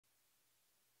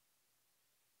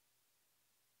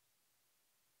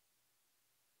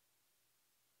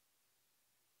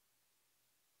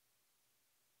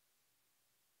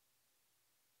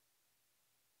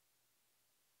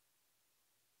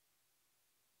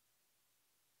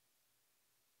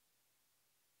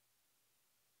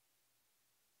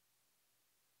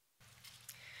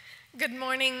Good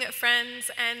morning, friends,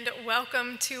 and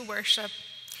welcome to worship.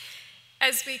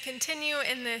 As we continue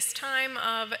in this time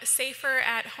of safer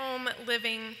at home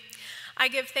living, I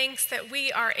give thanks that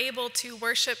we are able to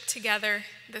worship together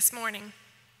this morning.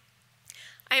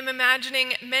 I am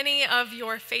imagining many of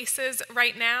your faces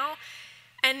right now,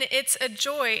 and it's a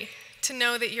joy to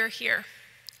know that you're here.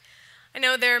 I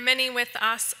know there are many with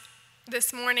us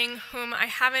this morning whom I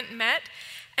haven't met,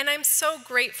 and I'm so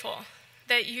grateful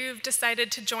that you've decided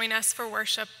to join us for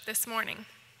worship this morning.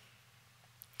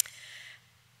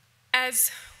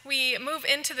 As we move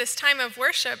into this time of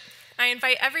worship, I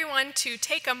invite everyone to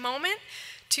take a moment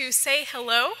to say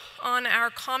hello on our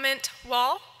comment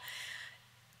wall.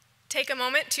 Take a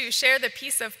moment to share the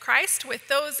peace of Christ with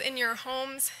those in your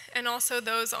homes and also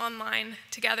those online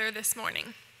together this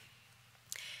morning.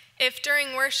 If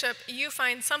during worship you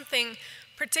find something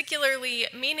particularly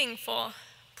meaningful,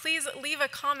 please leave a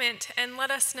comment and let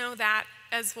us know that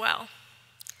as well.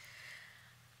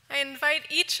 I invite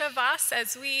each of us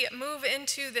as we move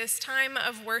into this time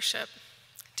of worship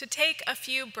to take a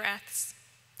few breaths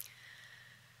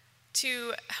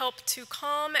to help to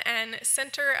calm and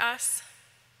center us.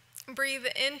 Breathe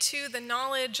into the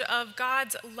knowledge of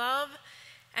God's love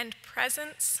and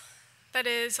presence that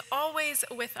is always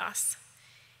with us,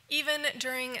 even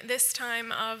during this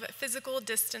time of physical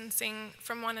distancing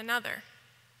from one another.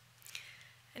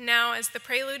 And now, as the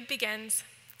prelude begins,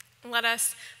 let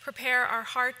us prepare our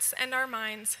hearts and our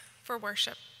minds for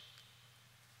worship.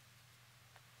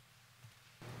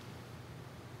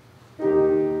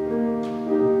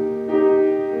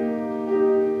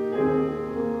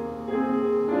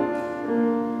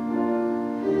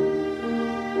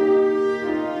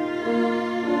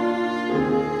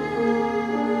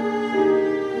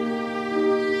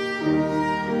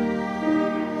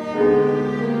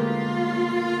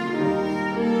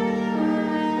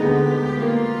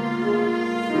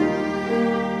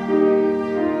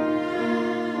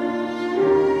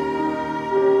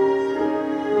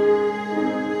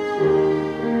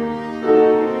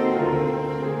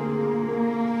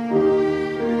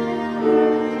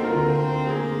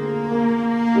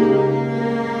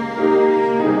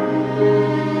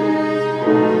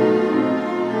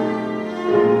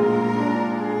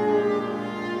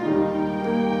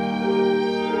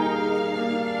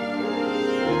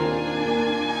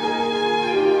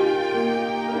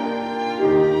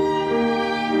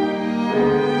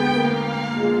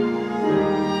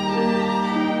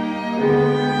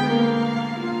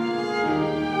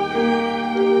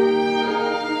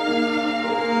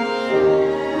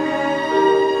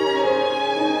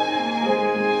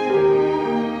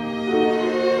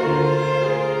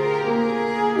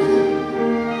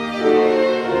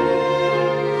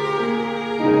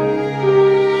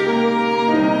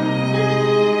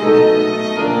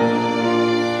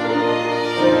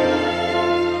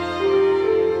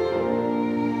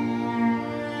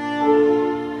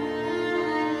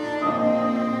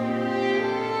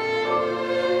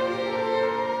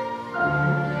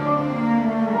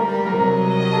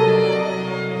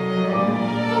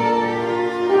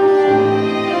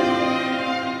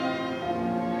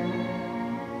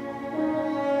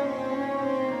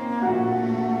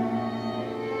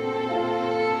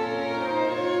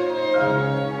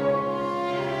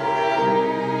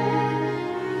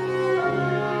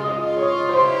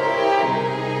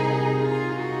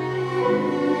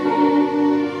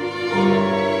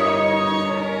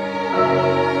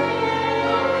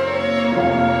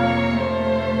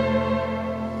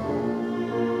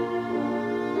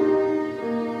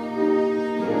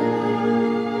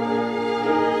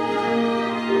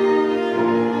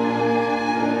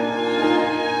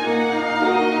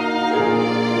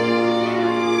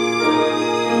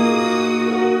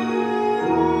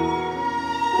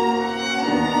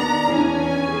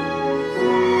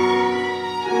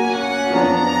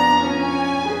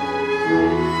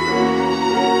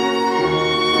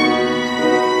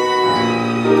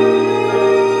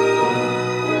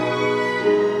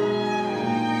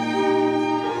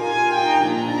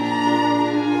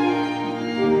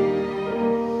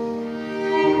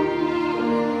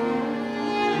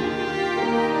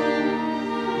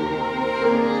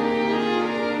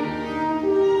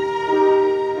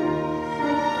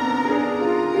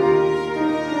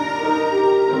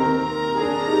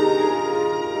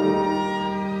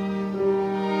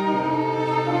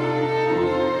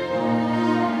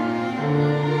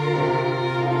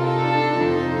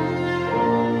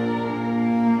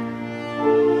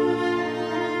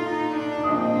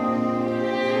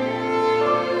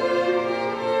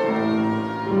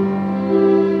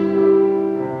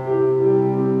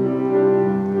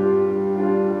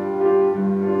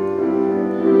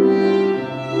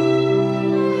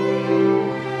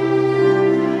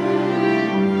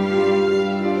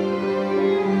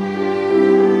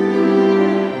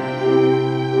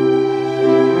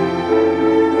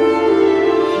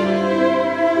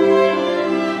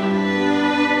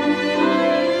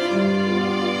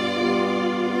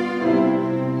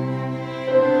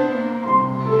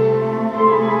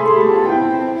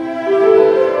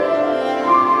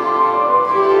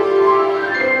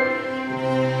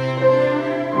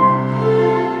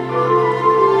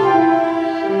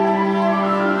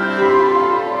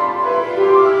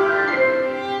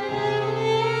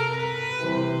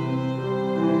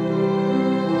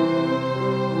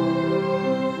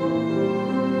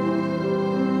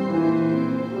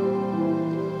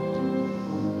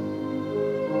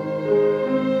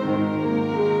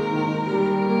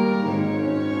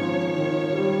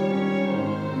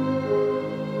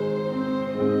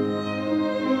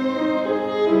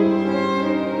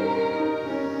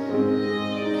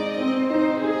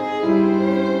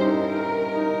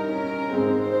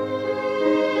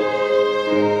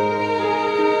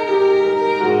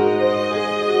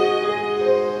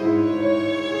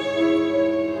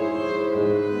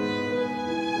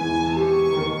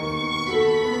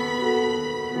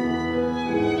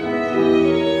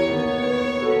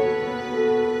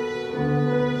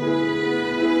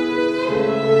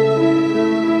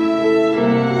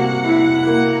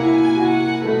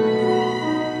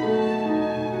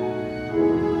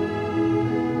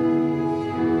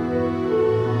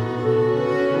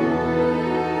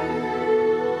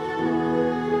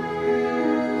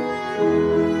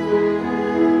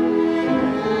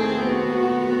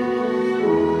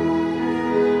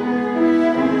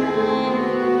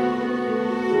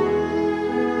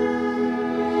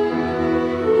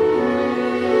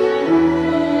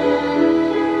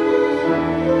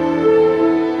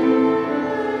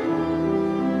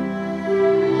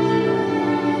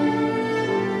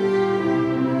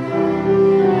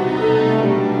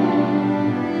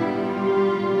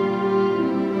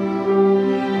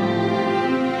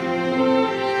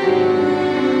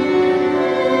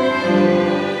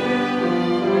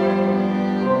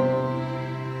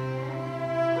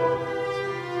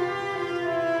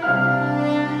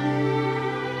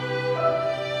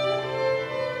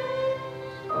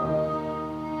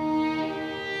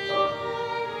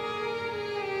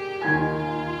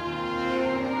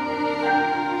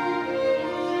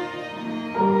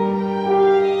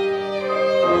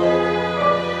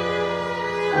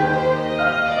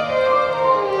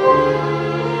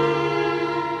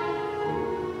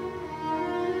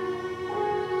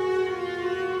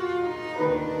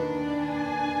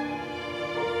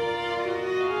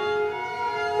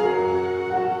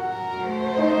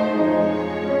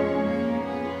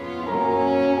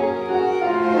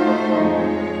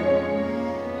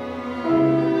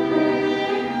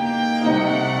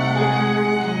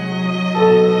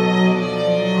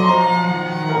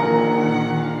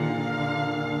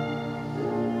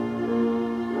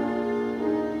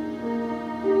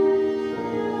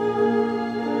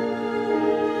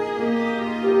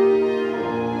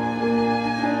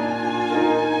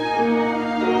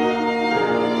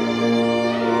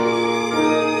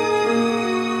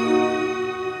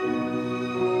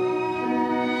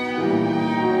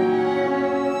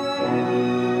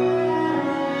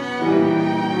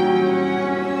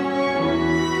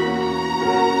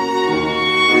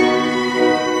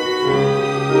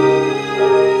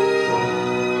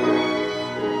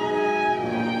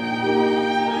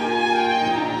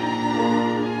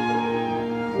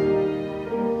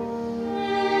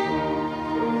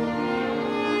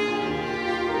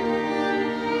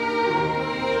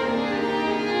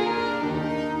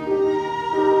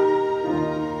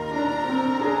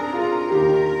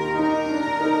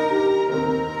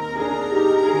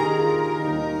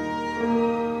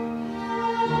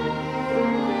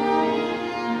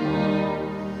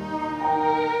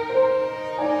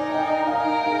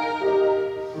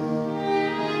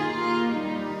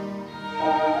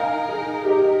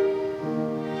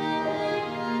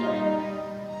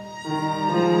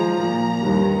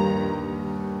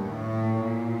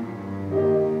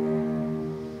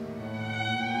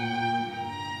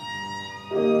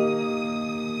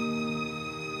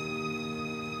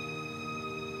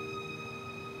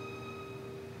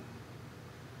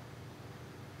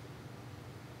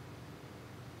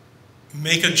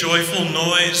 Make a joyful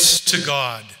noise to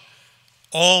God,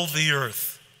 all the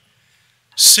earth.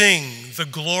 Sing the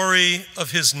glory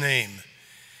of his name.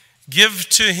 Give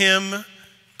to him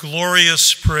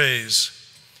glorious praise.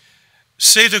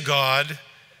 Say to God,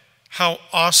 how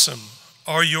awesome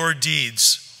are your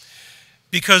deeds.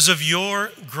 Because of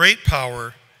your great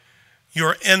power,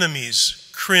 your enemies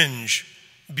cringe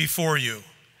before you.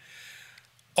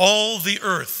 All the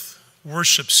earth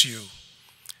worships you.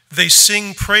 They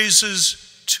sing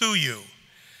praises to you.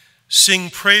 Sing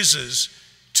praises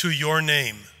to your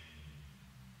name.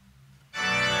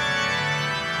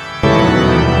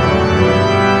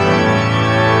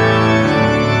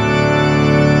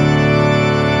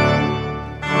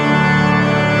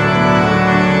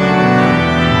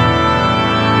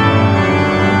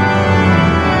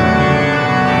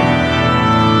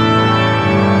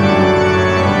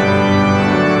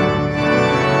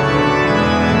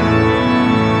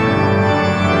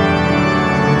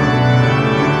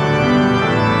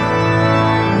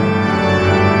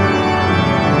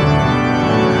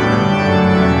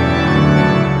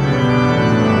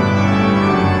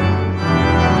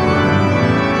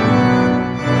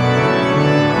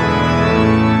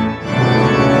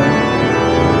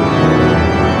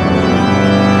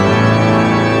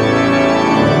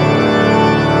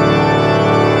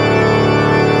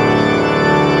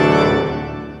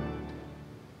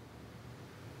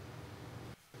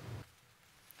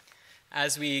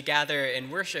 As we gather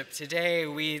in worship today,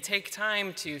 we take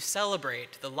time to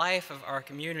celebrate the life of our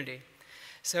community.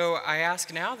 So I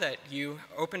ask now that you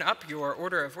open up your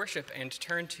order of worship and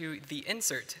turn to the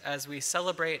insert as we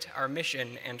celebrate our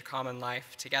mission and common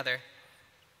life together.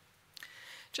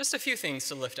 Just a few things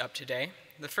to lift up today.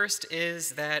 The first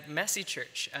is that Messy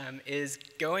Church is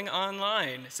going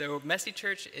online. So Messy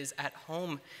Church is at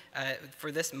home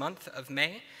for this month of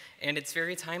May, and it's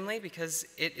very timely because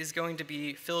it is going to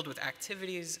be filled with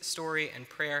activities, story, and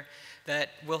prayer that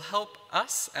will help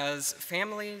us as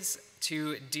families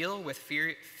to deal with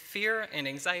fear and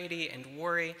anxiety and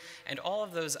worry and all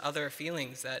of those other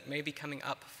feelings that may be coming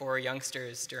up for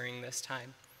youngsters during this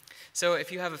time. So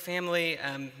if you have a family,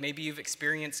 maybe you've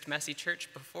experienced Messy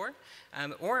Church before,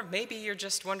 or maybe you're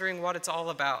just wondering what it's all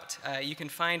about, you can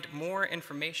find more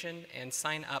information and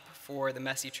sign up for the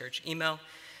Messy Church email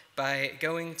by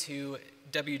going to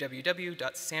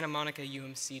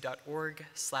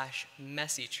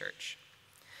www.santamonicaumc.org/messychurch.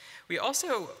 We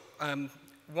also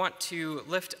want to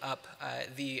lift up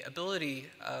the ability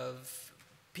of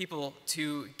people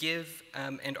to give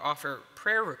and offer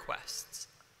prayer requests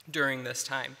during this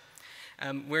time.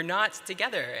 We're not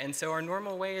together, and so our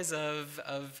normal ways of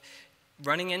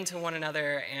running into one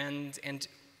another and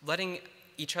letting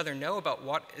each other know about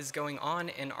what is going on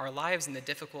in our lives and the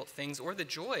difficult things or the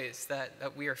joys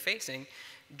that we are facing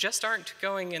just aren't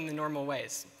going in the normal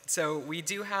ways. So we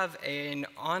do have an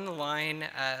online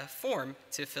form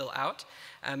to fill out.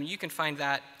 You can find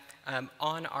that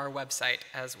on our website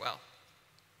as well.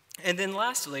 And then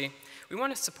lastly, we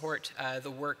want to support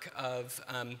the work of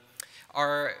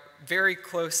our very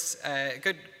close,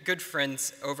 good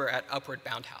friends over at Upward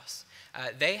Bound House.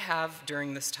 They have,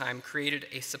 during this time, created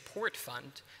a support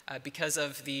fund because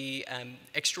of the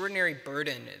extraordinary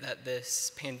burden that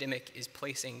this pandemic is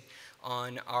placing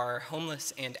on our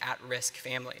homeless and at-risk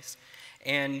families.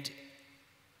 And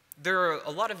there are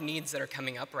a lot of needs that are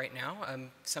coming up right now.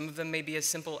 Some of them may be as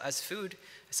simple as food.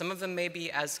 Some of them may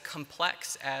be as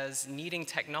complex as needing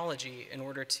technology in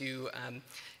order to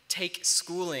take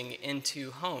schooling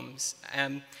into homes.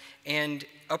 And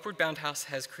Upward Bound House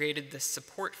has created this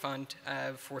support fund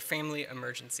for family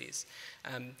emergencies.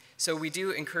 So we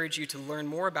do encourage you to learn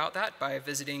more about that by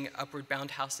visiting Upward Bound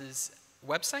House's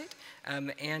website,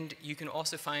 and you can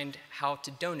also find how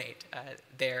to donate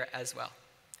there as well.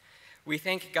 We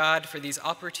thank God for these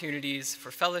opportunities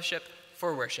for fellowship,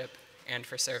 for worship, and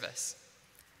for service.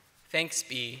 Thanks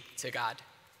be to God.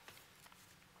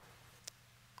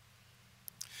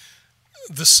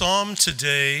 The psalm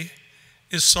today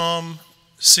is Psalm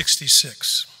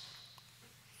 66.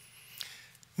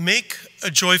 Make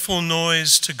a joyful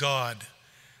noise to God,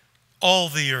 all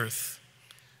the earth.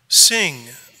 Sing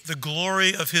the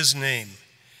glory of his name.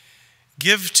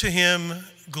 Give to him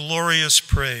glorious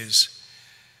praise.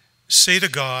 Say to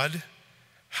God,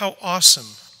 how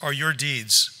awesome are your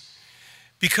deeds.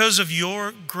 Because of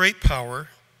your great power,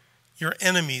 your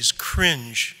enemies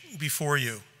cringe before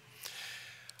you.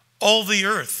 All the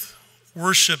earth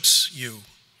worships you.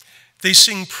 They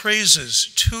sing praises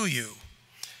to you.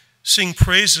 Sing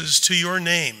praises to your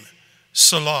name,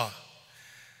 Selah.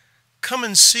 Come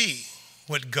and see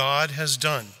what God has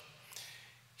done.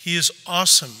 He is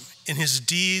awesome in his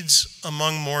deeds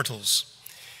among mortals.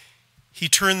 He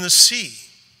turned the sea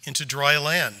into dry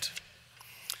land.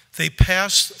 They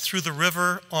passed through the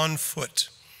river on foot.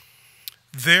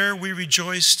 There we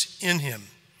rejoiced in him,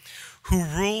 who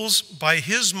rules by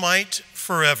his might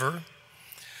forever,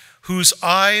 whose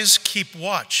eyes keep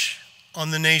watch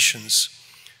on the nations.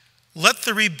 Let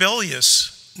the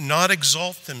rebellious not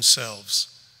exalt themselves.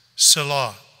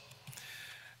 Selah.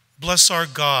 Bless our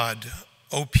God,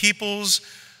 O peoples,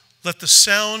 let the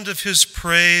sound of his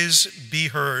praise be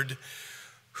heard,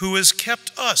 who has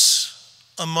kept us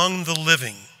among the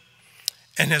living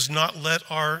and has not let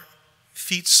our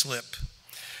feet slip.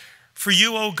 For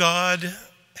you, O God,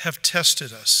 have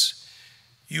tested us.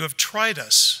 You have tried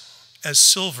us as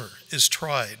silver is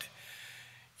tried.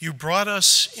 You brought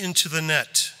us into the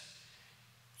net.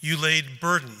 You laid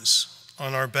burdens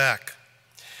on our back.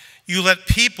 You let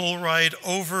people ride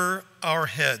over our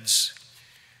heads.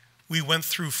 We went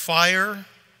through fire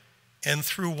and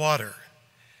through water,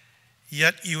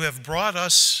 yet you have brought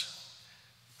us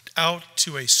out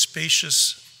to a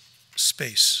spacious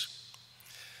space.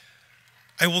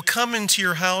 I will come into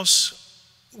your house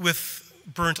with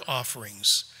burnt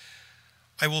offerings.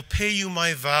 I will pay you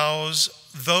my vows,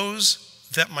 those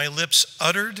that my lips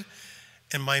uttered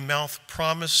and my mouth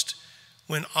promised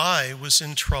when I was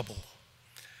in trouble.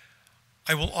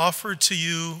 I will offer to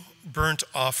you burnt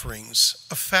offerings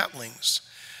of fatlings.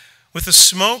 With the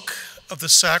smoke of the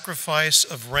sacrifice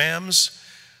of rams,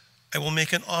 I will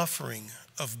make an offering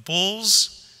of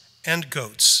bulls and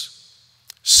goats.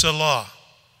 Selah.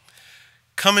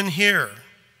 Come and hear,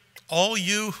 all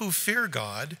you who fear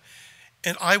God,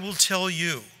 and I will tell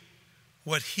you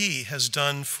what he has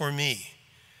done for me.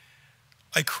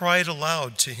 I cried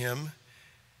aloud to him,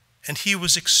 and he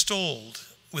was extolled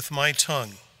with my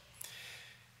tongue.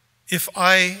 If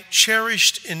I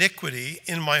cherished iniquity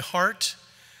in my heart,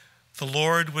 the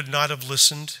Lord would not have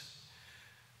listened.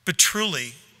 But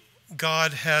truly,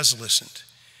 God has listened.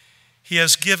 He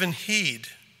has given heed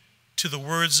to the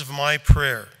words of my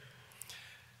prayer.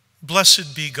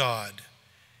 Blessed be God,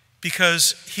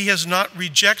 because he has not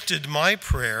rejected my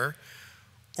prayer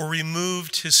or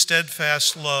removed his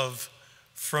steadfast love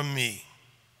from me.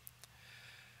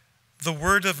 The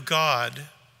word of God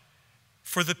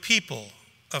for the people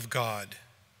of God.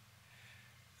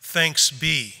 Thanks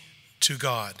be to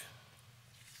God.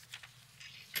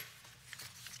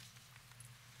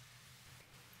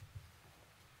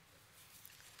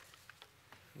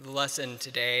 The lesson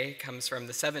today comes from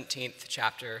the 17th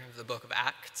chapter of the book of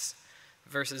Acts,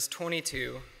 verses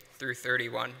 22 through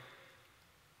 31.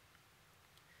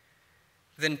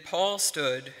 Then Paul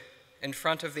stood in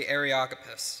front of the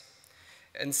Areopagus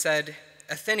and said,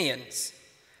 "Athenians,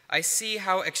 I see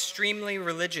how extremely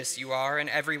religious you are in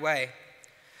every way.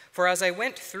 For as I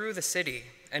went through the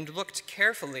city and looked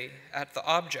carefully at the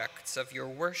objects of your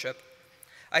worship,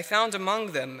 I found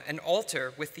among them an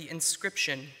altar with the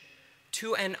inscription,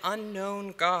 'To an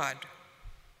unknown God.'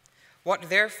 What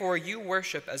therefore you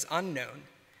worship as unknown,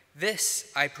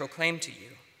 this I proclaim to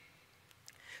you.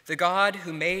 The God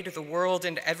who made the world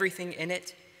and everything in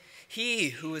it, he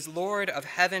who is Lord of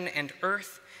heaven and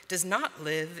earth, does not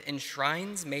live in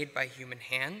shrines made by human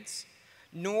hands,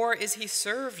 nor is he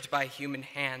served by human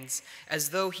hands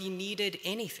as though he needed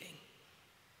anything,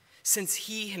 since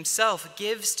he himself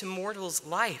gives to mortals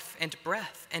life and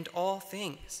breath and all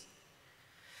things.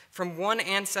 From one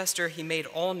ancestor he made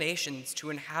all nations to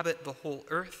inhabit the whole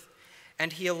earth,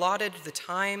 and he allotted the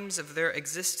times of their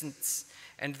existence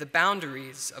and the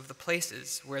boundaries of the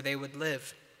places where they would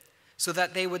live, so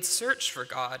that they would search for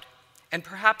God and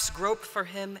perhaps grope for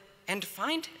him and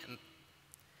find him,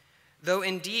 though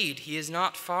indeed he is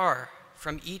not far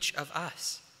from each of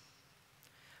us.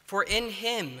 For in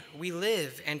him we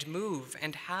live and move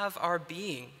and have our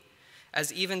being,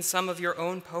 as even some of your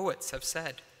own poets have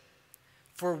said,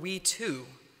 for we too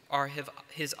are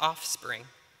his offspring.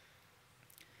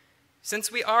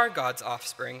 Since we are God's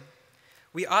offspring,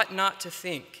 we ought not to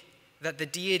think that the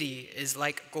deity is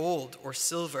like gold or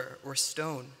silver or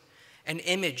stone, an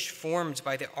image formed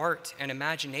by the art and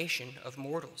imagination of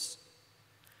mortals.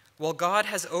 While God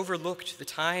has overlooked the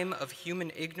time of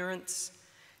human ignorance,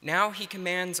 now he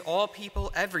commands all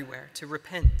people everywhere to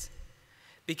repent,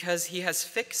 because he has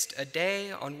fixed a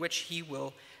day on which he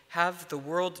will have the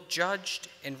world judged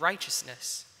in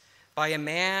righteousness by a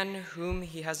man whom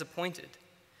he has appointed.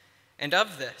 And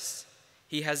of this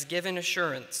he has given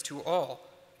assurance to all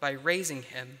by raising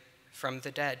him from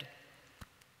the dead."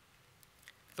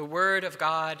 The word of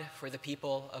God for the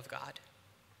people of God.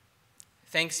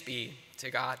 Thanks be to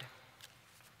God.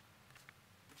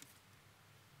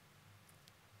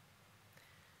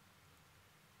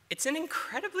 It's an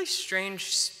incredibly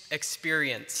strange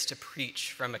experience to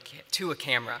preach to a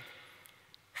camera.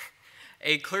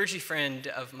 A clergy friend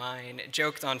of mine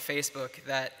joked on Facebook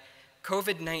that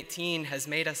COVID-19 has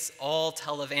made us all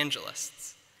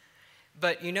televangelists.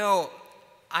 But you know,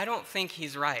 I don't think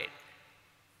he's right.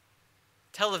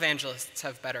 Televangelists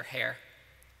have better hair.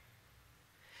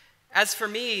 As for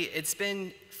me, it's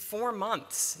been 4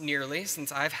 months nearly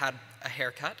since I've had a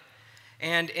haircut,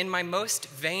 and in my most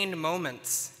vain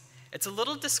moments, it's a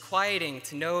little disquieting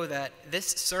to know that this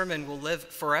sermon will live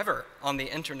forever on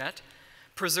the internet,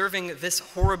 preserving this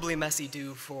horribly messy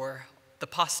do for the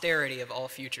posterity of all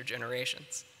future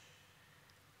generations.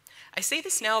 I say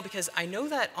this now because I know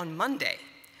that on Monday,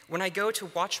 when I go to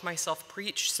watch myself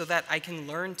preach so that I can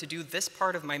learn to do this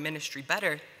part of my ministry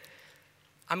better,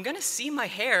 I'm going to see my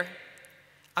hair,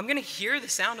 I'm going to hear the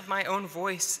sound of my own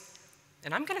voice,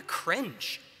 and I'm going to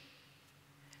cringe.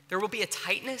 There will be a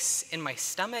tightness in my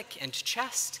stomach and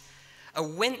chest, a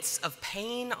wince of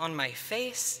pain on my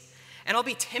face, and I'll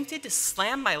be tempted to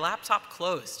slam my laptop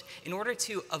closed in order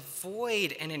to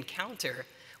avoid an encounter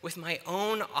with my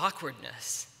own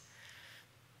awkwardness.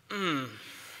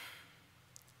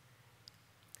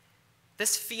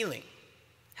 This feeling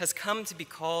has come to be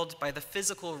called by the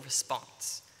physical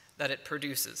response that it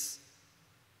produces: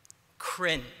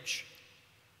 cringe.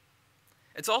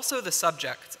 It's also the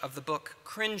subject of the book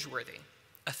Cringeworthy,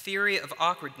 A Theory of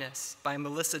Awkwardness by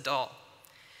Melissa Dahl,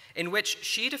 in which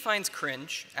she defines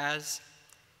cringe as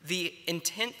the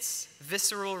intense,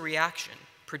 visceral reaction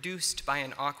produced by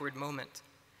an awkward moment,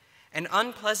 an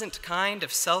unpleasant kind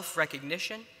of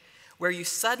self-recognition where you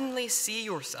suddenly see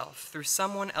yourself through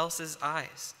someone else's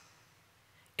eyes.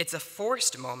 It's a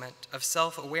forced moment of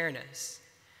self-awareness,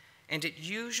 and it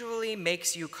usually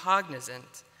makes you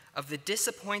cognizant of the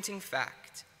disappointing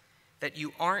fact that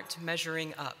you aren't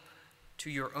measuring up to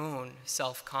your own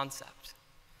self-concept.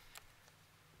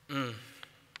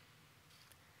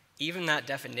 Even that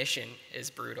definition is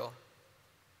brutal.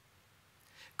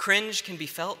 Cringe can be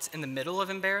felt in the middle of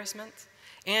embarrassment,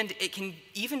 and it can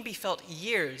even be felt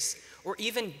years or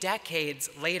even decades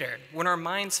later when our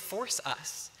minds force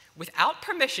us, without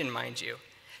permission, mind you,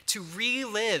 to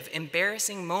relive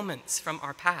embarrassing moments from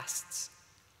our pasts.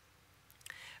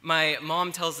 My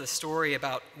mom tells this story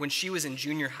about when she was in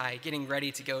junior high getting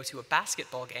ready to go to a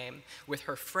basketball game with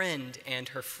her friend and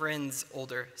her friend's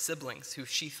older siblings, who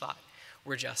she thought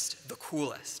were just the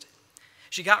coolest.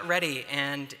 She got ready,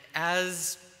 and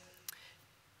as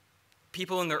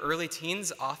people in their early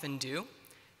teens often do,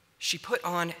 she put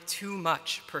on too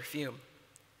much perfume.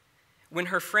 When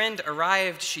her friend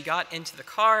arrived, she got into the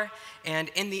car, and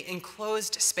in the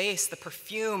enclosed space, the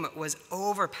perfume was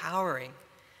overpowering.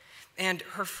 And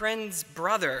her friend's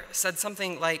brother said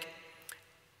something like,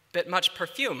 "Bit much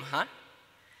perfume, huh?"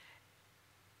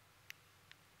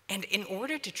 And in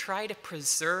order to try to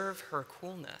preserve her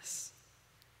coolness,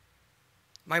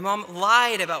 my mom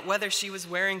lied about whether she was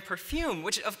wearing perfume,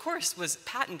 which of course was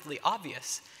patently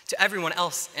obvious to everyone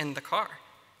else in the car.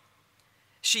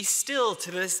 She still,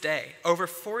 to this day, over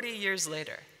 40 years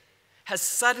later, has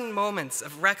sudden moments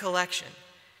of recollection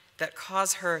that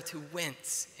cause her to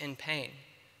wince in pain.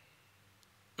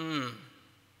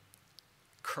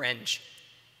 Cringe.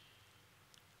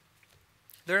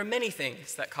 There are many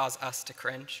things that cause us to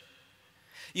cringe.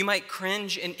 You might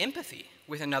cringe in empathy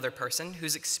with another person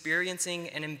who's experiencing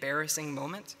an embarrassing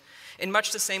moment, in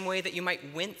much the same way that you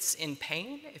might wince in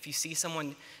pain if you see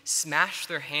someone smash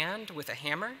their hand with a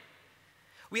hammer.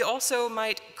 We also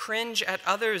might cringe at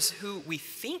others who we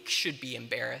think should be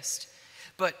embarrassed,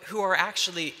 but who are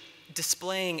actually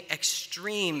displaying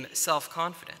extreme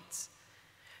self-confidence.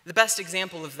 The best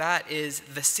example of that is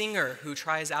the singer who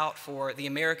tries out for the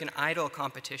American Idol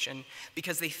competition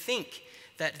because they think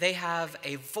that they have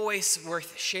a voice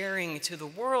worth sharing to the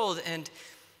world, and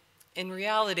in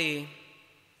reality,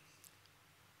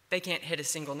 they can't hit a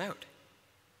single note.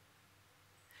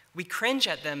 We cringe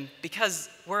at them because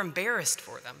we're embarrassed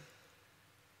for them.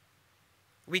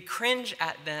 We cringe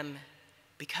at them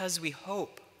because we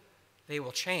hope they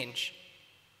will change.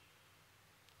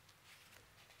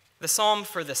 The psalm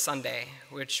for this Sunday,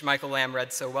 which Michael Lamb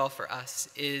read so well for us,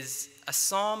 is a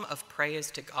psalm of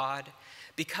praise to God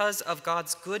because of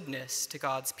God's goodness to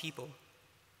God's people.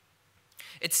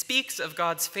 It speaks of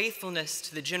God's faithfulness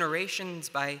to the generations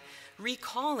by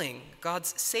recalling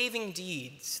God's saving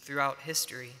deeds throughout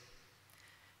history.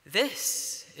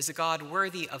 This is a God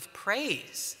worthy of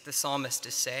praise, the psalmist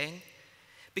is saying,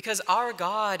 because our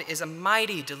God is a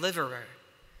mighty deliverer.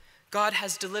 God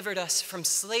has delivered us from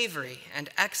slavery and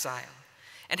exile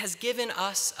and has given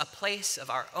us a place of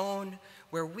our own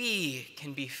where we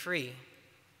can be free.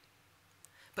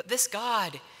 But this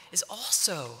God is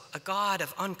also a God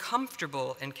of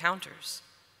uncomfortable encounters.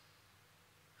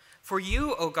 For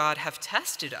you, O God, have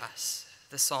tested us,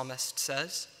 the psalmist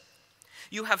says.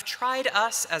 You have tried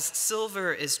us as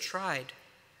silver is tried.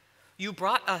 You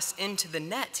brought us into the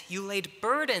net. You laid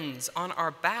burdens on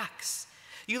our backs.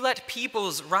 You let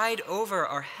peoples ride over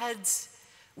our heads.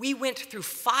 We went through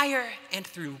fire and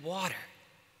through water.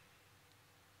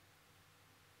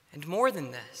 And more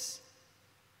than this,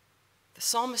 the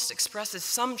psalmist expresses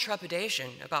some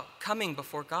trepidation about coming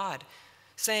before God,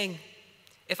 saying,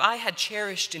 if I had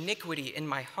cherished iniquity in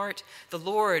my heart, the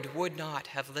Lord would not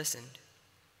have listened.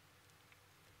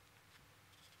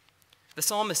 The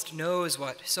psalmist knows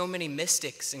what so many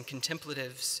mystics and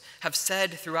contemplatives have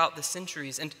said throughout the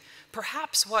centuries, and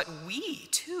perhaps what we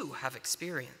too have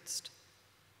experienced.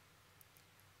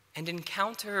 An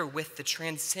encounter with the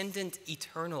transcendent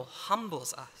eternal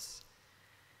humbles us.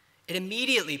 It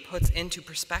immediately puts into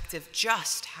perspective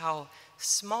just how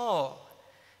small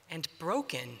and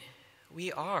broken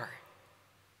we are.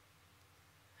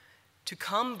 To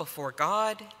come before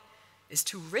God is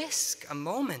to risk a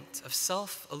moment of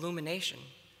self-illumination,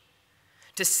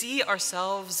 to see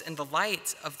ourselves in the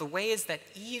light of the ways that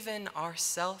even our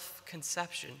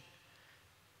self-conception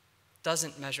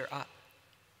doesn't measure up.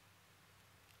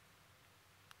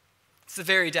 It's the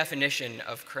very definition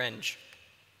of cringe.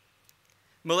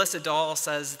 Melissa Dahl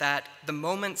says that the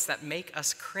moments that make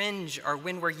us cringe are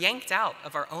when we're yanked out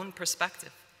of our own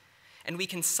perspective and we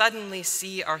can suddenly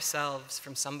see ourselves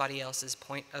from somebody else's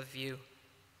point of view.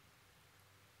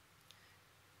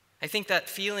 I think that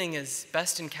feeling is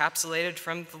best encapsulated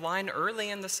from the line early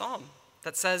in the psalm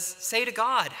that says, say to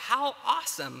God, how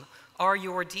awesome are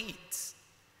your deeds.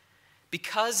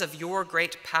 Because of your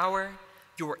great power,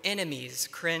 your enemies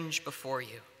cringe before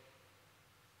you.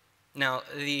 Now,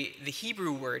 the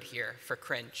Hebrew word here for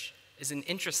cringe is an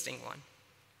interesting one.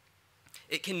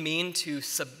 It can mean to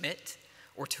submit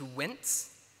or to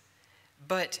wince,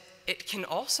 but it can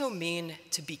also mean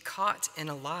to be caught in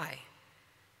a lie.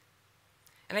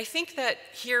 And I think that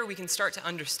here we can start to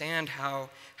understand how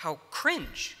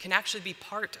cringe can actually be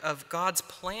part of God's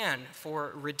plan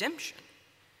for redemption.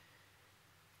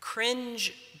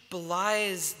 Cringe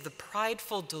belies the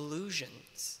prideful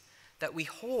delusions that we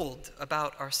hold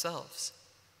about ourselves.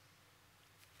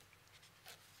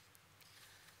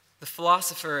 The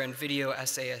philosopher and video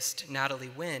essayist Natalie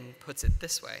Wynn puts it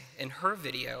this way in her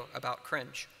video about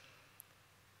cringe.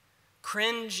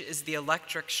 Cringe is the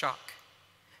electric shock,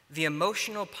 the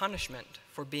emotional punishment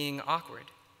for being awkward.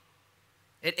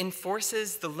 It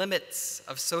enforces the limits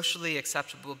of socially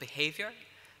acceptable behavior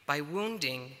by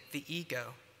wounding the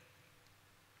ego.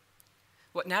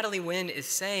 What Natalie Wynn is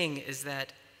saying is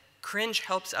that cringe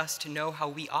helps us to know how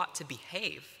we ought to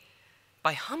behave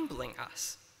by humbling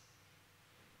us.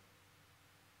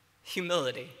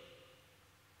 Humility.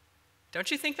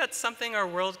 Don't you think that's something our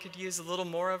world could use a little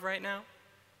more of right now?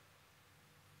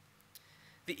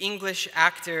 The English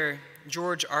actor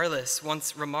George Arliss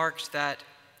once remarked that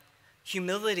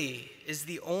humility is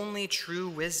the only true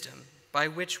wisdom by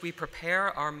which we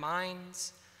prepare our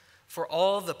minds for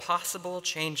all the possible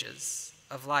changes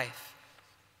of life.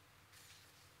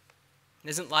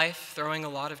 Isn't life throwing a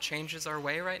lot of changes our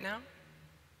way right now?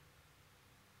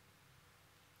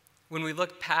 When we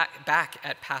look back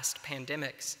at past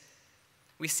pandemics,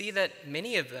 we see that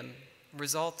many of them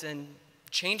result in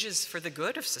changes for the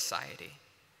good of society.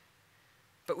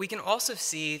 But we can also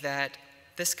see that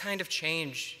this kind of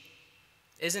change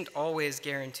isn't always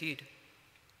guaranteed.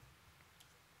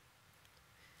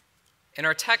 In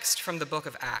our text from the book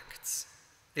of Acts,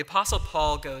 the Apostle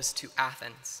Paul goes to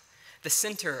Athens, the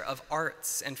center of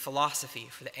arts and philosophy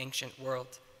for the ancient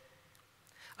world.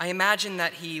 I imagine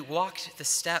that he walked the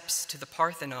steps to the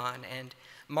Parthenon and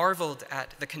marveled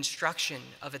at the construction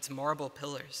of its marble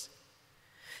pillars.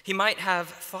 He might have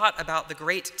thought about the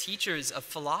great teachers of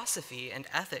philosophy and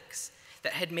ethics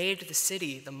that had made the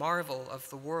city the marvel of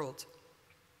the world.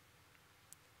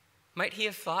 Might he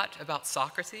have thought about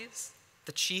Socrates,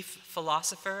 the chief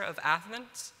philosopher of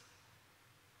Athens?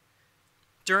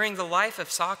 During the life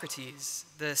of Socrates,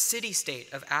 the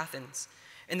city-state of Athens,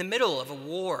 in the middle of a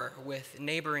war with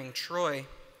neighboring Troy,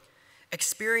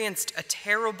 experienced a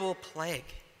terrible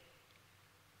plague.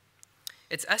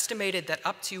 It's estimated that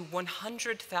up to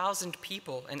 100,000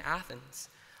 people in Athens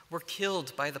were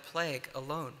killed by the plague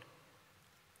alone.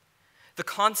 The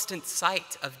constant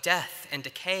sight of death and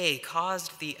decay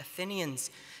caused the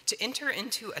Athenians to enter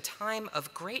into a time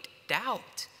of great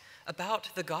doubt about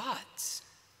the gods.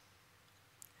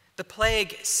 The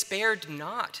plague spared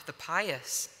not the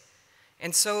pious,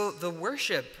 And so the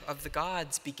worship of the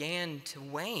gods began to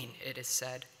wane, it is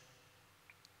said.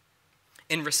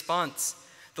 In response,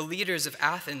 the leaders of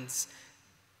Athens,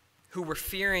 who were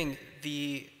fearing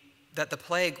that the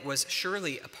plague was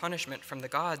surely a punishment from the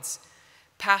gods,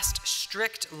 passed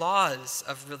strict laws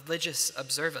of religious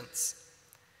observance.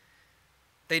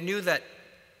 They knew that,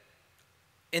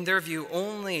 in their view,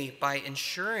 only by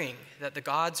ensuring that the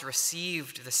gods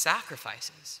received the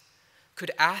sacrifices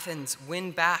could Athens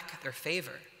win back their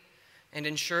favor and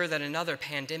ensure that another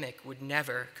pandemic would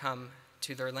never come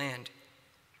to their land.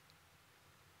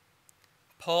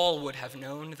 Paul would have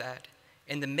known that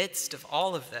in the midst of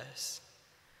all of this,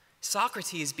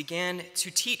 Socrates began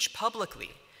to teach publicly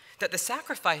that the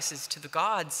sacrifices to the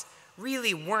gods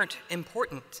really weren't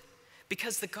important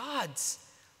because the gods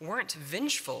weren't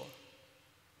vengeful.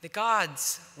 The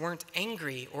gods weren't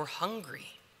angry or hungry.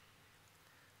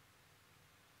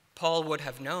 Paul would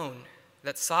have known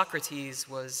that Socrates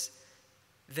was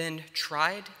then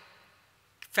tried,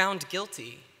 found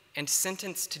guilty, and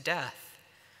sentenced to death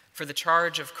for the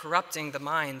charge of corrupting the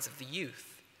minds of the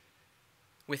youth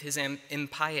with his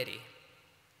impiety.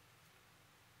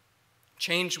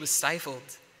 Change was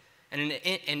stifled, and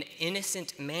an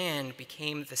innocent man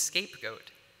became the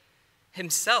scapegoat,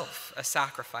 himself a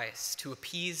sacrifice to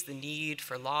appease the need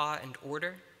for law and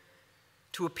order,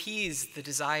 to appease the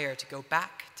desire to go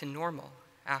back to normal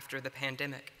after the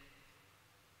pandemic.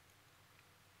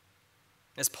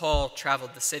 As Paul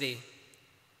traveled the city,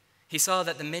 he saw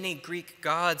that the many Greek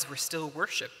gods were still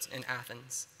worshipped in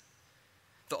Athens.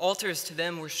 The altars to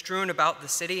them were strewn about the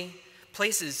city,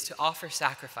 places to offer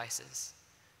sacrifices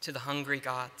to the hungry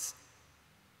gods.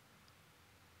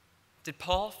 Did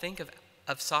Paul think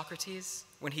of Socrates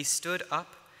when he stood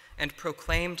up and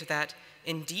proclaimed that,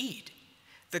 indeed,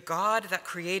 the God that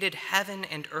created heaven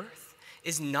and earth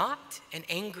is not an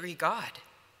angry God?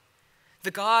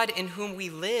 The God in whom we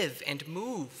live and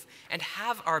move and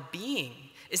have our being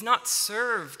is not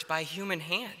served by human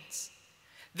hands.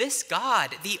 This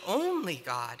God, the only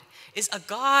God, is a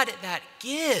God that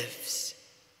gives.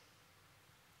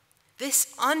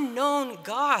 This unknown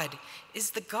God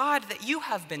is the God that you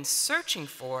have been searching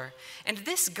for, and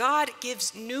this God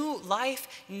gives new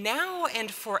life now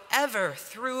and forever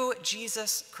through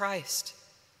Jesus Christ.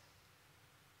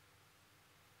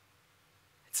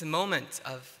 It's a moment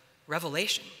of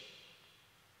revelation,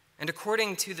 and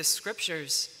according to the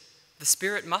scriptures, the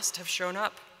Spirit must have shown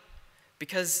up,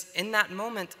 because in that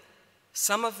moment,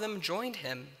 some of them joined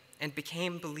him and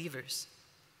became believers,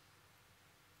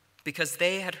 because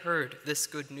they had heard this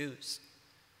good news: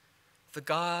 the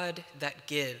God that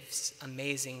gives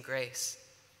amazing grace.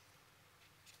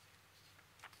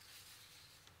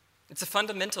 It's a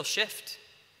fundamental shift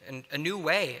and a new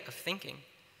way of thinking,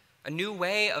 a new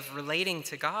way of relating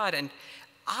to God. And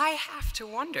I have to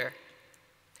wonder,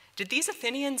 did these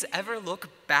Athenians ever look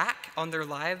back on their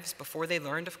lives before they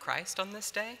learned of Christ on this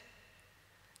day?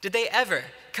 Did they ever,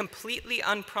 completely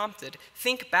unprompted,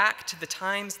 think back to the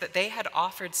times that they had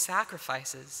offered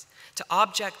sacrifices to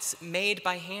objects made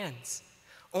by hands,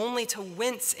 only to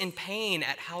wince in pain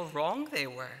at how wrong they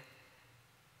were?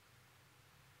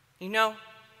 You know,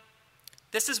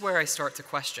 this is where I start to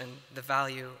question the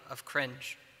value of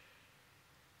cringe,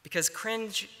 because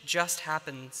cringe just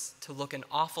happens to look an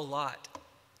awful lot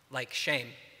like shame.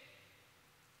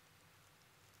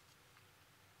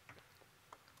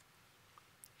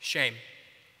 Shame.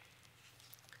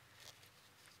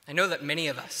 I know that many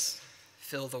of us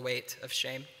feel the weight of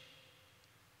shame.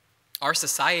 Our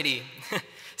society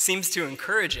seems to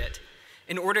encourage it.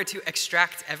 In order to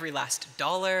extract every last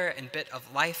dollar and bit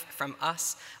of life from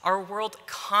us, our world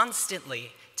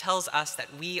constantly tells us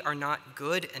that we are not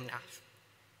good enough.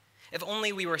 If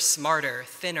only we were smarter,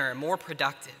 thinner, more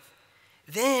productive,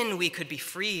 then we could be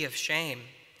free of shame.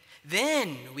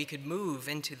 Then we could move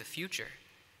into the future.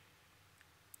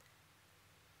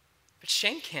 But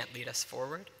shame can't lead us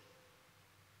forward.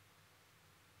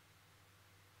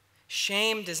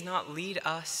 Shame does not lead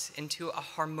us into a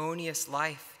harmonious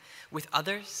life with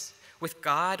others, with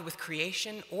God, with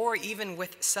creation, or even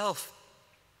with self.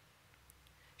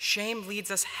 Shame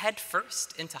leads us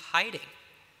headfirst into hiding.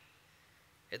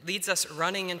 It leads us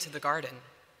running into the garden,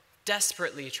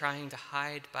 desperately trying to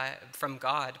hide from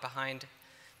God behind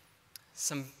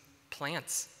some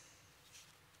plants.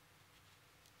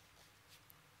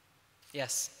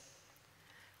 Yes,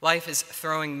 life is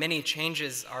throwing many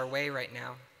changes our way right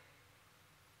now.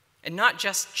 And not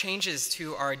just changes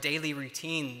to our daily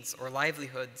routines or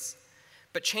livelihoods,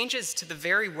 but changes to the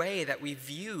very way that we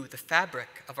view the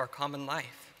fabric of our common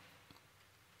life.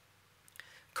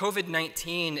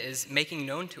 COVID-19 is making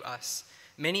known to us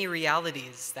many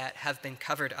realities that have been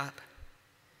covered up.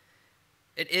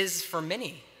 It is, for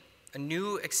many, a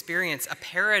new experience, a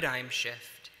paradigm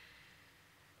shift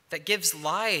that gives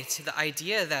lie to the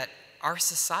idea that our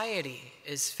society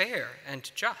is fair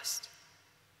and just.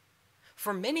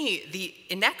 For many, the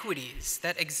inequities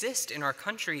that exist in our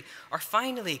country are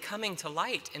finally coming to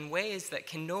light in ways that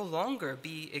can no longer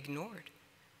be ignored.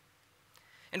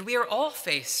 And we are all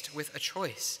faced with a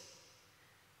choice.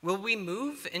 Will we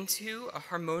move into a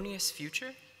harmonious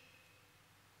future?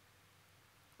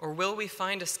 Or will we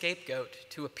find a scapegoat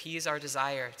to appease our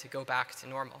desire to go back to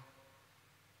normal?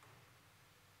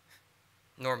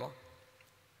 Normal.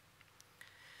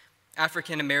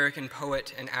 African-American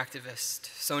poet and activist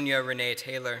Sonia Renee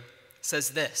Taylor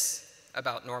says this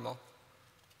about normal.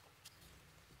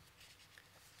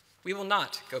 We will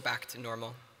not go back to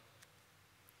normal.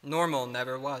 Normal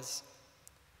never was.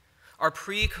 Our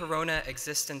pre-corona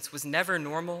existence was never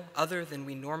normal other than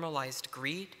we normalized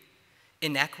greed,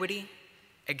 inequity,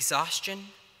 exhaustion,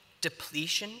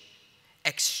 depletion,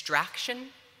 extraction,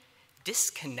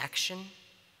 disconnection,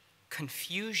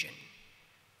 confusion,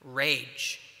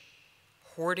 rage,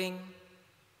 hoarding,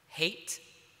 hate,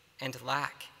 and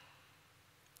lack.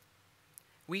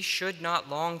 We should not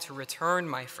long to return,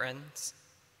 my friends.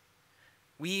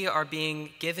 We are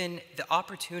being given the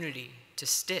opportunity to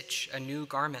stitch a new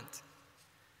garment,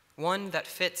 one that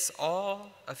fits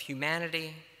all of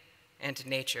humanity and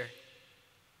nature.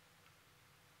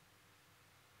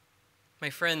 My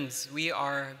friends, we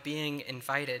are being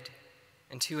invited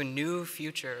into a new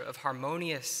future of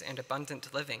harmonious and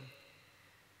abundant living.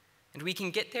 And we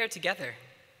can get there together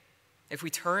if we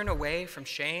turn away from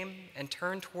shame and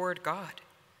turn toward God.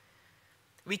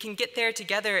 We can get there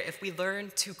together if we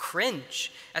learn to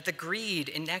cringe at the greed,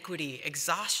 inequity,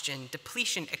 exhaustion,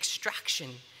 depletion, extraction,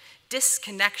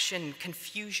 disconnection,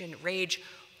 confusion, rage,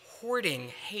 hoarding,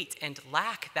 hate, and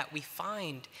lack that we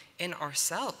find in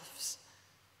ourselves.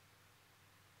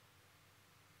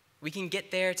 We can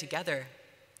get there together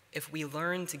if we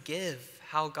learn to give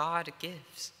how God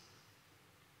gives.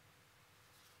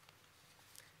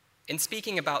 In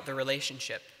speaking about the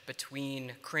relationship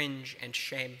between cringe and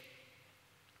shame,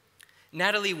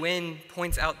 Natalie Wynn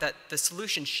points out that the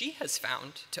solution she has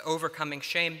found to overcoming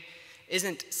shame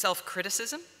isn't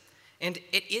self-criticism, and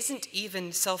it isn't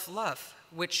even self-love,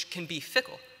 which can be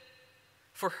fickle.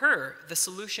 For her, the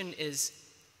solution is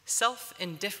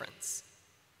self-indifference.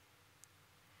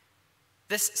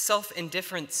 This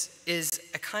self-indifference is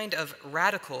a kind of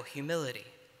radical humility,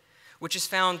 which is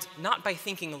found not by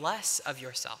thinking less of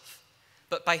yourself,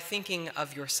 but by thinking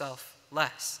of yourself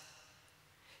less.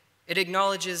 It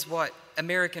acknowledges what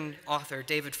American author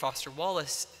David Foster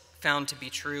Wallace found to be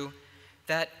true,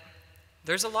 that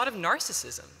there's a lot of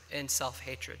narcissism in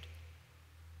self-hatred.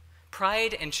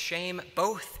 Pride and shame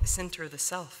both center the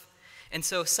self, and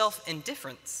so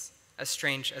self-indifference, as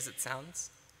strange as it sounds,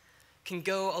 can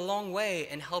go a long way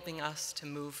in helping us to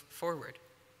move forward.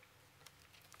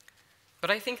 But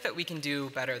I think that we can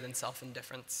do better than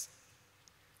self-indifference.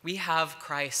 We have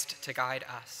Christ to guide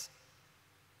us.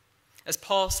 As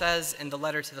Paul says in the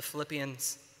letter to the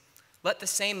Philippians, "Let the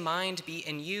same mind be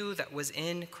in you that was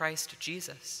in Christ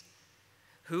Jesus,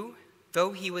 who,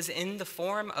 though he was in the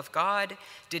form of God,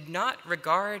 did not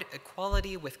regard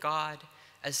equality with God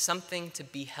as something to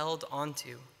be held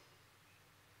onto,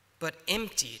 but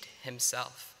emptied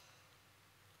himself."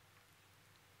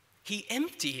 He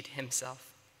emptied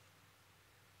himself,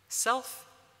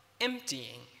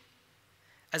 self-emptying,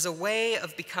 as a way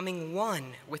of becoming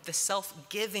one with the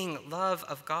self-giving love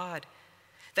of God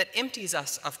that empties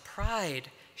us of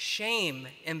pride, shame,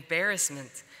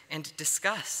 embarrassment, and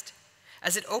disgust,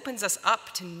 as it opens us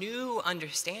up to new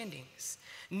understandings,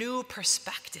 new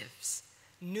perspectives,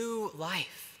 new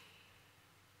life.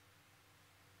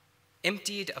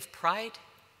 Emptied of pride,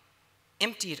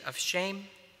 emptied of shame,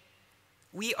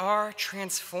 we are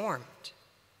transformed,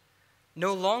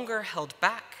 no longer held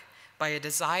back by a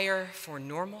desire for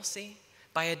normalcy,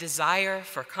 by a desire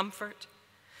for comfort,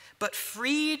 but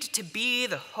freed to be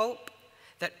the hope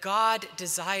that God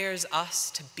desires us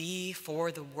to be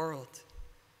for the world.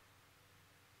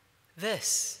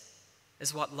 This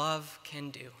is what love can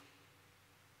do.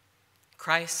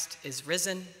 Christ is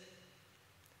risen.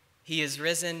 He is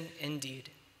risen indeed.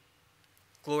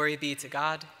 Glory be to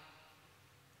God.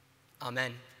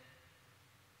 Amen.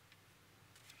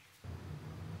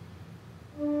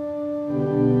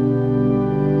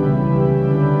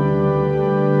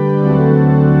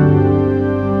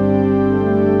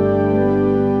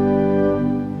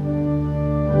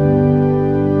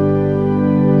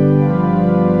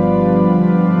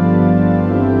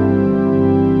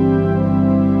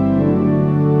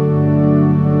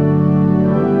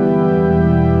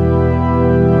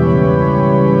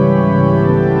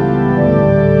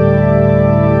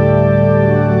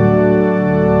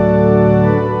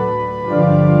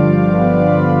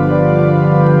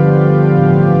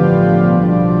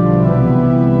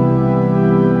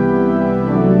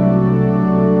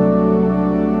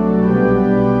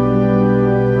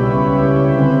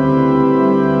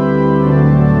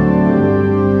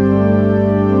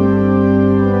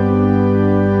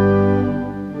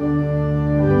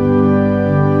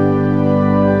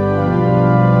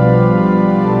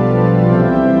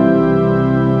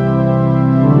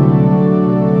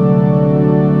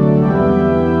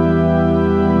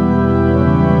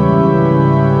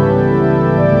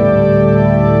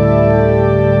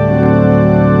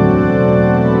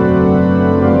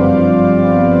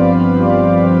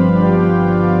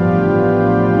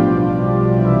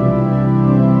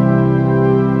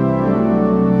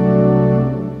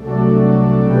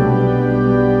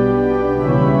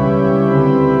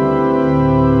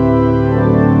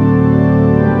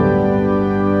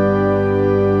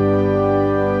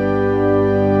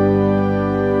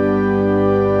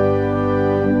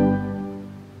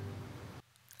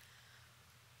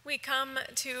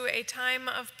 a time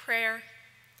of prayer,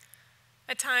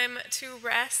 a time to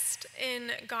rest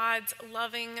in God's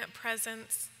loving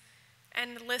presence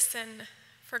and listen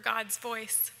for God's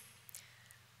voice.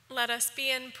 Let us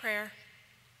be in prayer.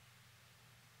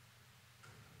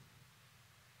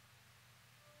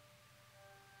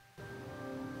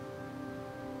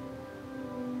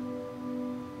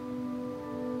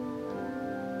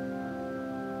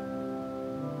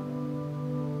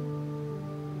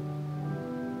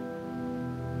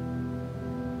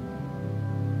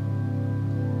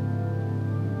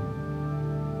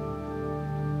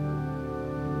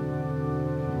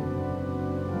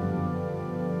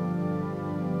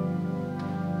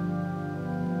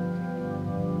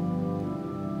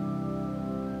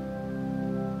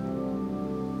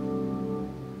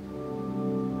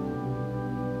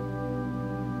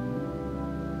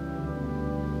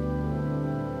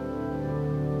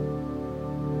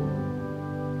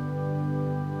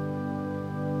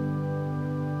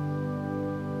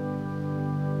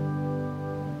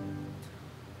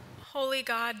 Holy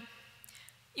God,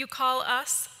 you call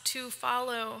us to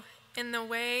follow in the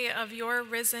way of your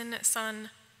risen Son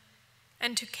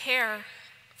and to care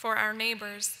for our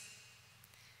neighbors.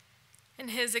 In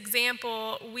his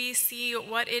example, we see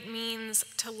what it means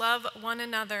to love one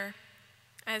another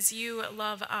as you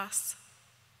love us.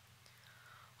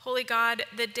 Holy God,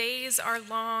 the days are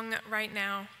long right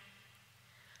now.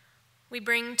 We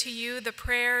bring to you the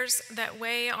prayers that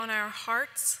weigh on our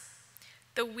hearts,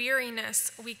 the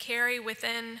weariness we carry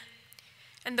within,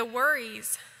 and the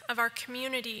worries of our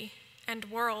community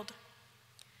and world.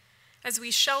 As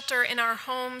we shelter in our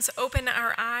homes, open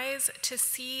our eyes to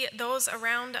see those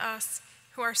around us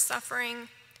who are suffering,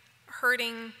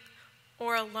 hurting,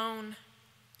 or alone.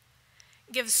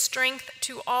 Give strength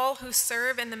to all who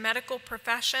serve in the medical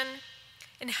profession,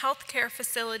 in healthcare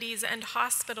facilities and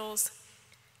hospitals,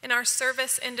 in our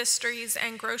service industries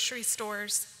and grocery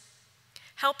stores.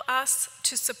 Help us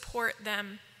to support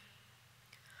them.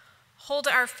 Hold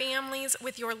our families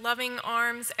with your loving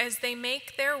arms as they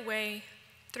make their way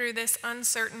through this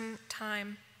uncertain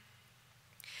time.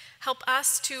 Help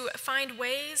us to find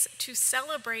ways to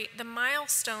celebrate the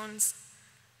milestones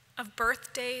of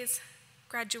birthdays,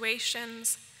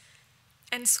 graduations,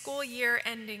 and school year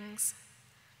endings.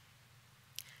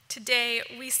 Today,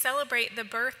 we celebrate the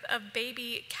birth of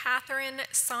baby Catherine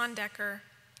Sondecker,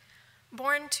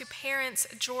 born to parents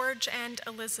George and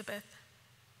Elizabeth.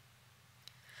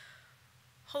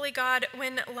 Holy God,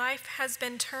 when life has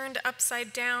been turned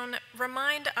upside down,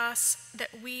 remind us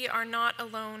that we are not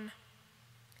alone.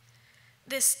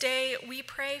 This day, we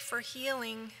pray for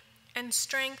healing and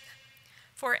strength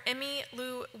for Emmy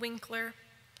Lou Winkler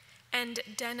and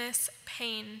Dennis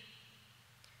Payne.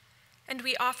 And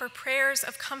we offer prayers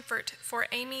of comfort for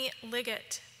Amy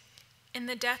Liggett in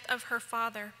the death of her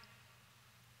father.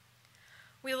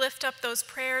 We lift up those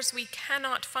prayers we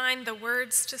cannot find the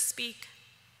words to speak,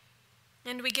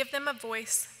 and we give them a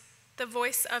voice, the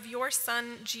voice of your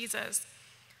Son, Jesus,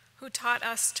 who taught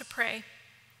us to pray.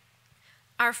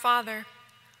 Our Father,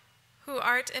 who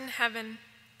art in heaven,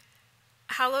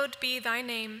 hallowed be thy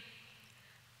name.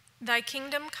 Thy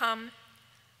kingdom come,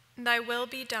 thy will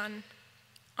be done,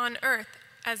 on earth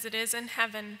as it is in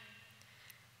heaven.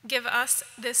 Give us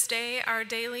this day our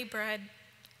daily bread,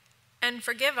 and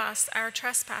forgive us our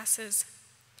trespasses,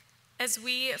 as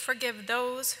we forgive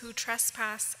those who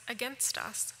trespass against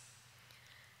us.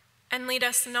 And lead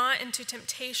us not into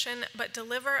temptation, but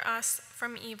deliver us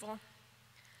from evil.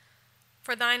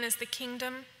 For thine is the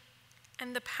kingdom,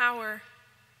 and the power,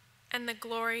 and the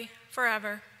glory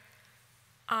forever.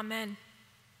 Amen.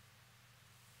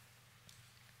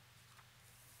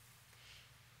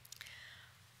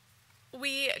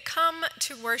 We come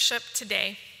to worship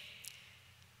today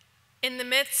in the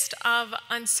midst of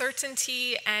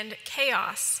uncertainty and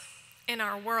chaos in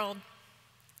our world.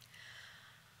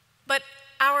 But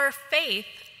our faith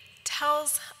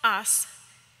tells us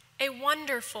a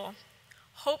wonderful,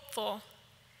 hopeful,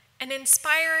 and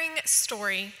inspiring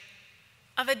story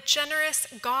of a generous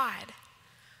God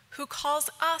who calls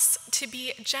us to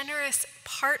be generous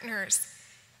partners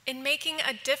in making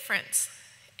a difference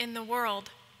in the world.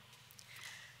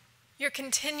 Your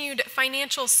continued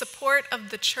financial support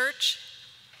of the church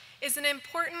is an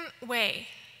important way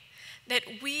that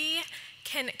we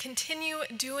can continue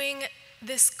doing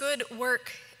this good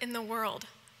work in the world.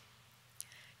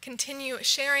 Continue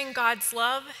sharing God's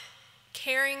love,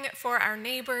 caring for our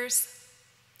neighbors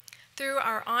through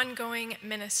our ongoing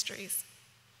ministries.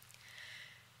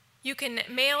 You can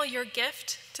mail your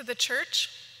gift to the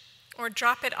church or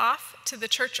drop it off to the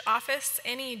church office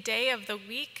any day of the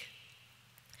week.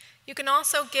 You can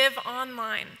also give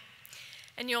online,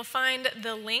 and you'll find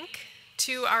the link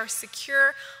to our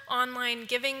secure online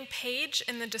giving page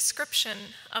in the description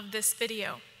of this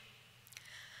video.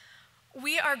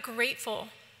 We are grateful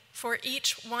for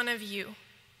each one of you,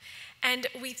 and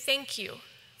we thank you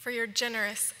for your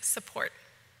generous support.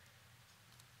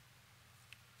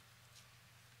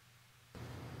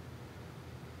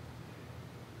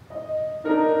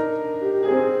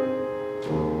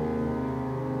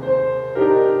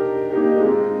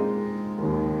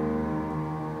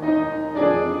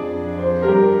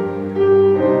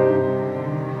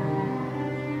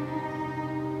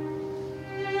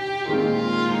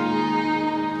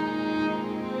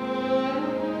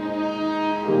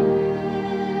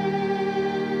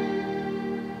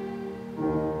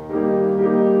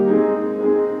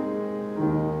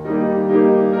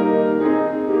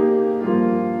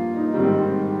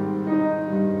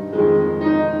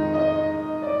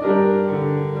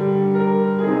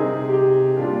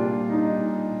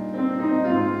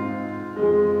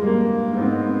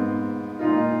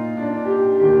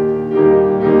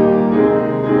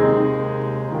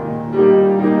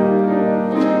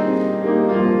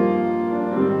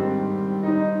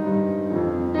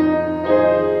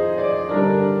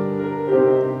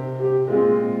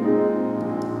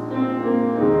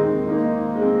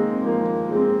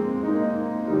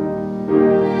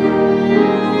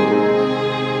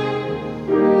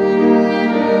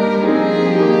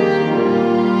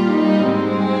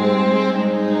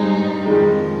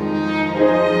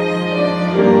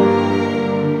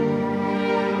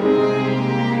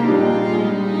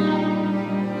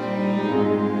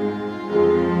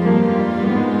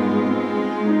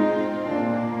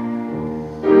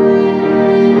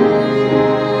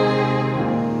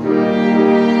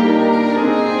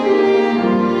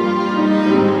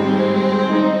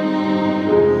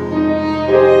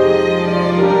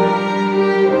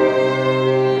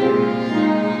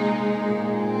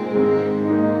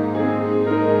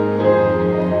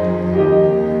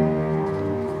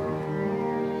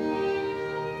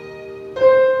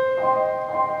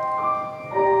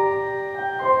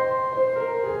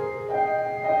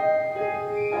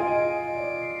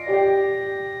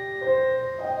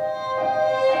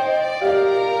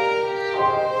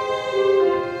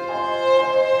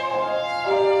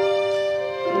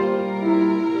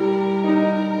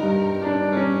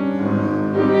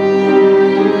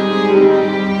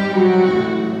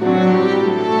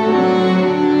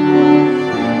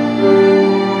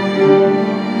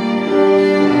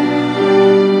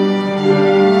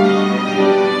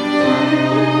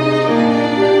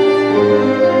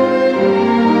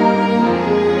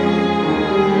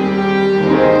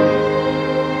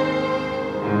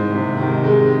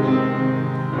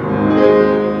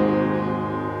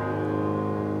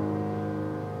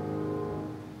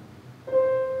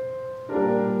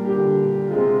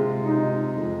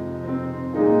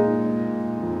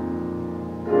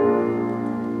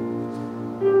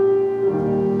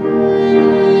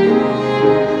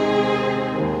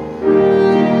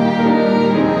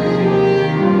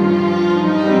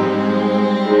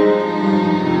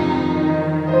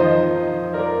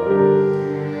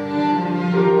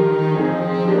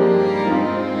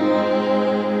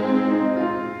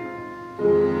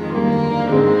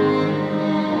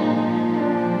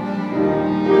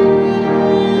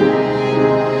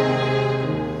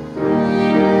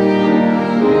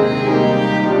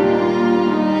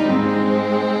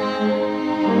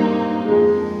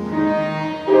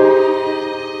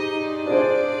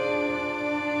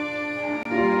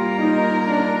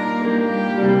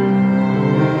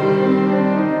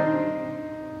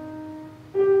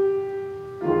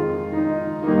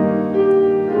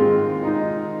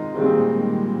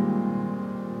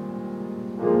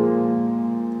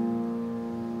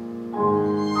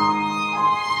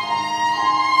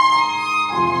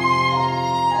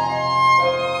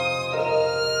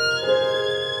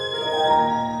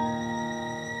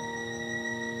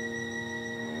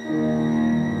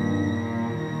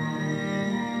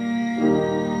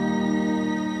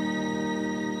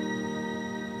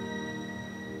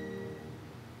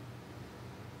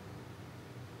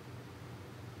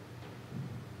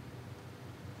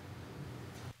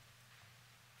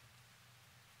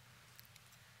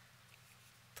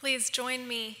 Please join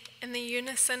me in the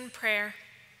unison prayer.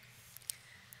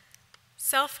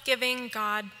 Self-giving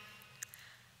God,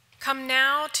 come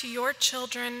now to your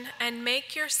children and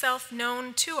make yourself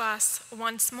known to us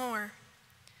once more.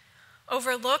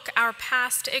 Overlook our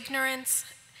past ignorance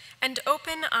and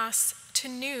open us to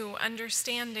new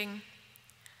understanding.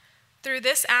 Through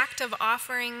this act of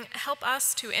offering, help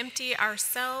us to empty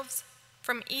ourselves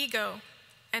from ego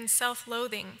and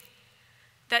self-loathing,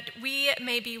 that we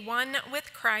may be one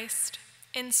with Christ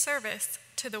in service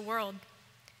to the world.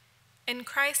 In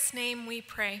Christ's name we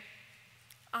pray.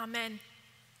 Amen.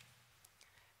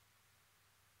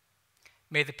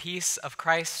 May the peace of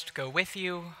Christ go with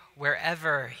you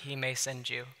wherever he may send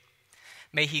you.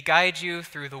 May he guide you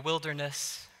through the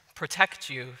wilderness, protect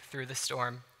you through the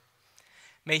storm.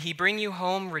 May he bring you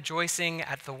home rejoicing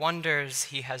at the wonders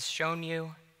he has shown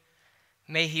you.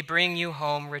 May he bring you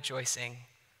home rejoicing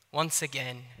once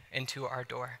again into our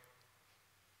door.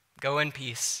 Go in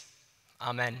peace.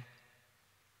 Amen.